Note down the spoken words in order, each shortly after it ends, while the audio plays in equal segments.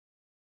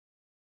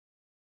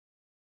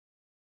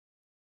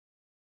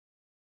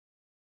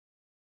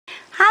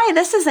Hi,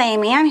 this is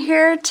Amy. I'm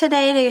here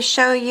today to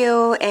show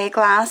you a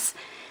glass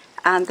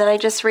that I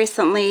just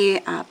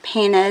recently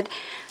painted.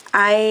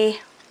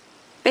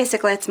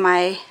 Basically it's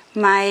my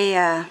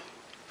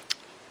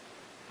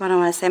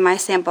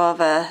sample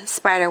of a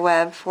spider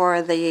web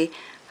for the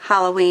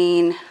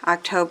Halloween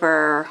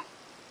October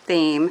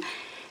theme.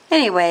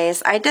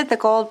 Anyways, I did the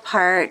gold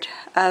part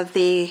of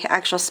the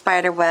actual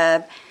spider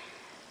web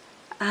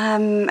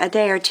a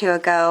day or two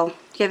ago,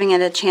 giving it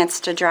a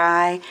chance to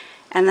dry,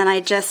 and then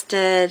I just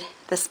did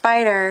the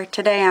spider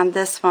today on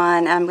this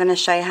one. I'm going to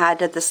show you how I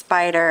did the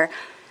spider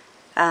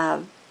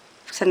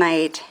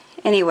tonight.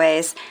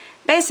 Anyways,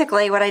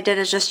 basically what I did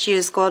is just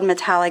use gold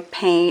metallic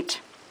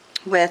paint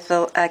with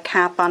a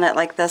cap on it,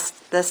 like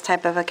this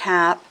type of a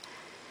cap,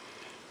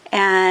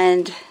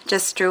 and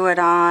just drew it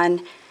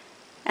on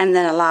and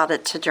then allowed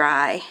it to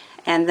dry.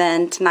 And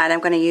then tonight I'm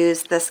going to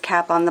use this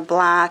cap on the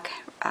black,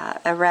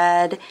 a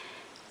red,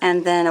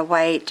 and then a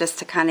white, just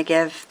to kind of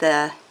give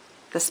the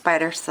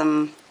spider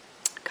some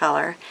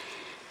color.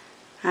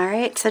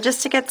 Alright, so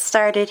just to get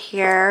started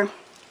here,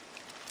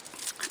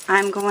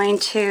 I'm going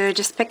to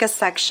just pick a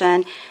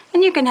section,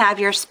 and you can have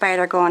your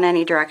spider go in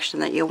any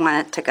direction that you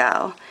want it to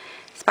go.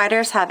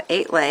 Spiders have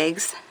 8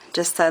 legs,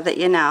 just so that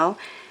you know.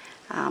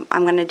 I'm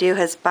going to do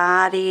his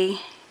body,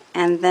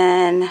 and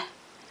then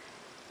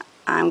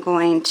I'm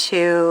going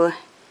to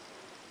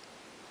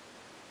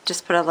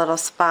just put a little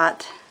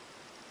spot,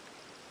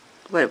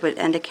 what would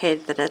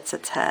indicate that it's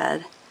its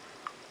head.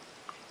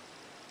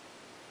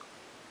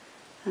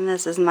 And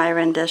this is my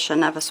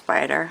rendition of a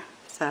spider,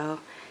 so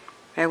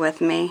bear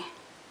with me.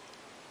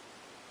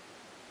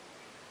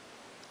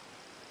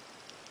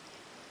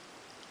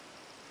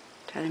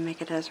 Try to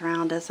make it as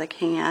round as I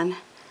can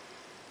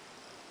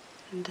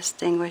and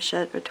distinguish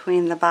it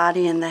between the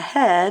body and the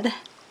head.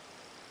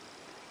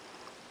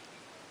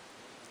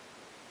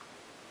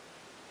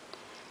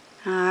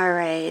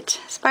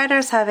 Alright,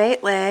 spiders have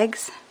 8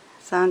 legs,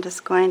 so I'm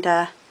just going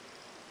to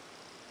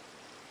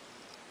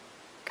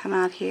come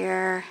out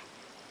here,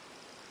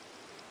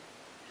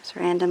 just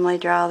randomly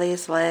draw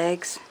these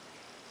legs.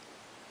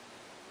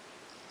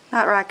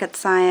 Not rocket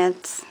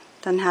science,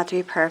 doesn't have to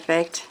be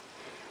perfect.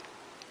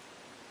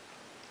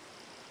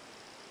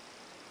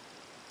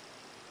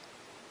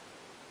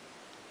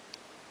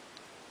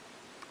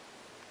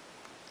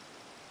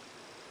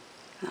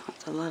 That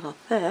one's a little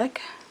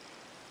thick.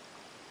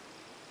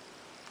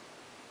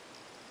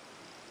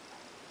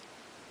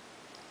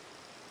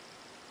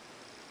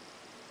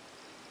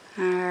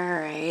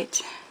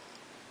 Alright.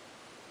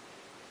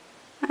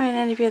 I mean,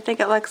 and if you think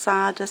it looks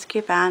odd, just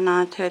keep adding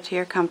on to it till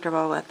you're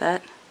comfortable with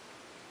it.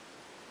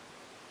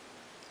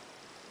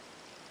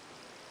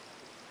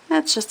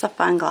 It's just a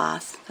fun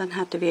gloss. Doesn't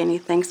have to be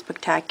anything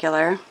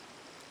spectacular.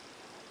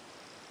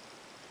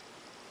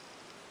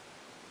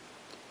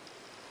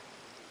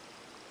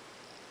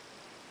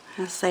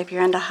 I'll say if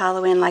you're into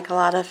Halloween like a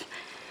lot of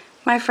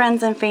my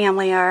friends and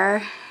family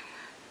are,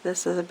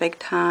 this is a big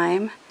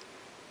time.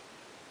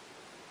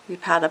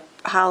 We've had a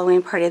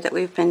Halloween party that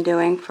we've been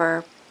doing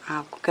for,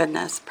 oh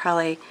goodness,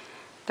 probably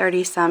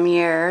 30 some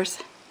years.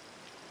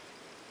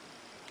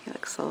 He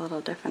looks a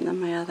little different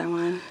than my other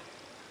one.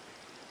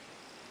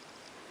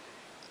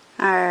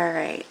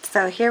 Alright,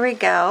 so here we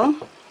go.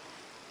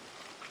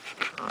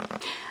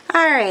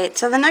 Alright,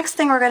 so the next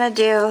thing we're going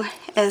to do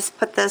is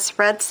put this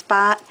red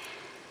spot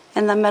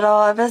in the middle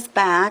of his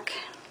back,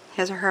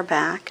 his or her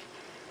back,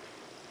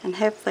 and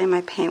hopefully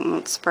my paint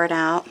won't spurt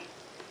out.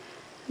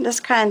 I'm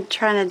just kind of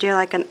trying to do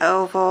like an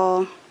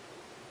oval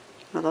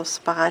little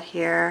spot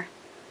here.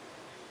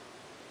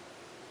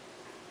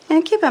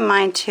 And keep in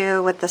mind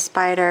too, with the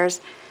spiders,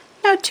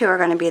 no two are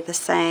going to be the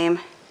same.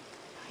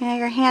 You know,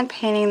 you're hand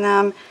painting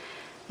them,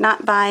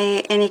 not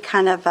by any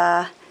kind of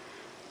a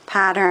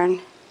pattern.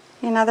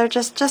 You know, they're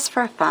just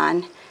for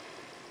fun.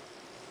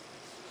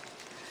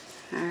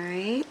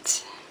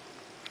 Alright.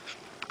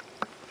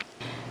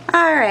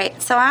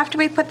 Alright, so after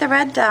we put the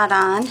red dot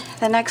on,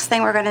 the next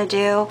thing we're going to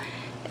do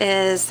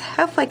is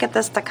hopefully get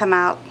this to come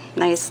out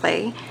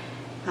nicely,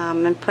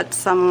 and put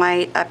some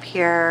white up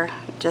here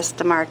just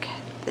to mark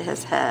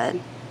his head,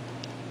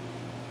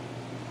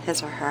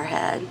 his or her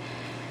head,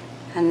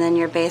 and then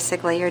you're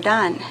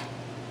done.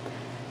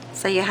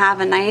 So you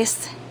have a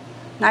nice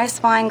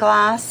wine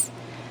glass,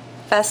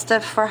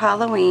 festive for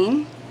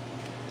Halloween.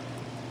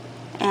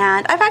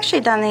 And I've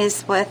actually done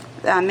these with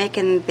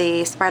making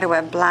the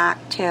spiderweb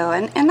black too,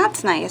 and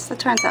that's nice. It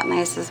turns out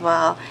nice as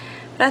well.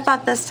 But I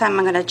thought this time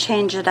I'm going to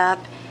change it up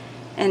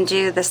and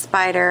do the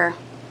spider,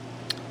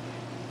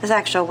 this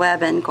actual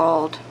web in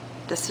gold,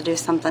 just to do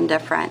something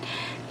different.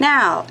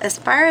 Now, as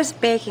far as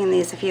baking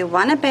these, if you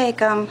want to bake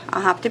them,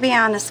 I'll have to be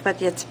honest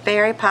with you, it's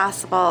very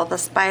possible the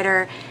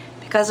spider,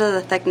 because of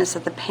the thickness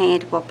of the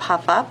paint, will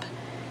puff up,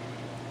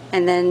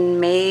 and then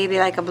maybe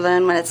like a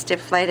balloon when it's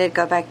deflated,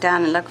 go back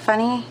down and look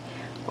funny,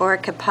 or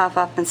it could puff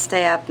up and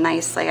stay up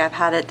nicely. I've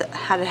had it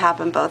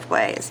happen both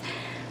ways.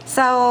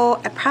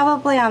 So I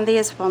probably on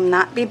these will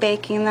not be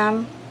baking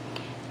them.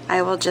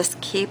 I will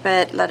just keep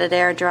it, let it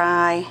air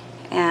dry,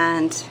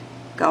 and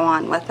go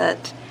on with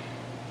it.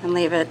 and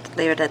leave it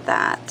at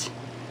that.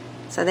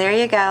 So there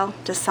you go,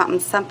 just something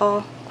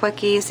simple,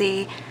 quick,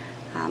 easy.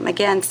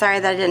 Again, sorry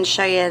that I didn't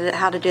show you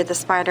how to do the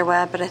spider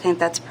web, but I think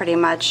that's pretty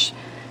much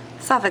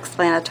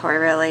self-explanatory,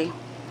 really.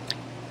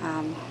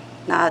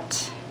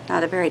 Not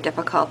a very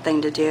difficult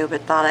thing to do,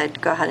 but thought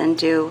I'd go ahead and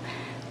do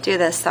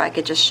this so I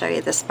could just show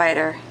you the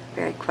spider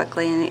very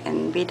quickly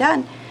and be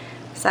done.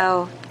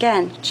 So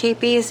again,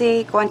 cheap,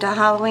 easy, going to a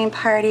Halloween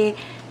party,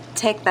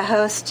 take the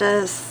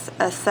hostess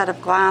a set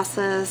of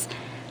glasses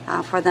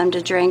for them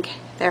to drink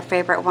their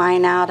favorite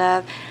wine out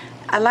of.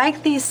 I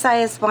like these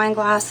size wine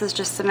glasses,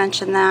 just to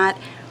mention that,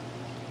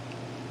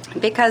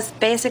 because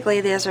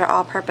basically these are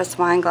all-purpose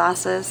wine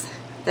glasses.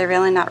 They're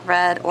really not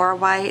red or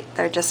white,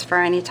 they're just for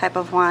any type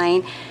of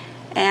wine,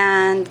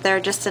 and they're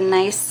just a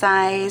nice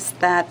size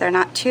that they're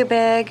not too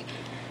big,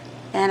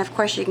 and of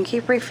course you can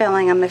keep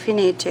refilling them if you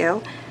need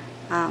to.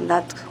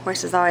 That of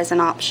course is always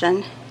an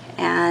option,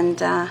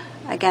 and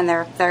again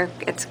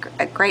it's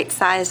a great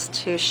size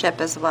to ship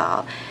as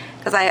well,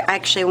 because I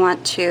actually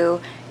want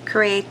to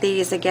create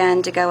these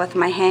again to go with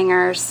my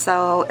hangers,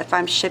 so if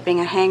I'm shipping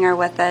a hanger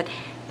with it,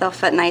 they'll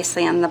fit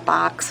nicely in the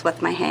box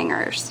with my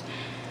hangers.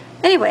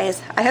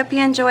 Anyways, I hope you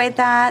enjoyed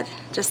that.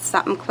 Just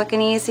something quick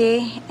and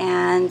easy,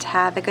 and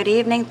have a good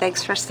evening.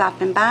 Thanks for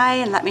stopping by,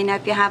 and let me know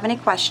if you have any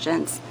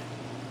questions.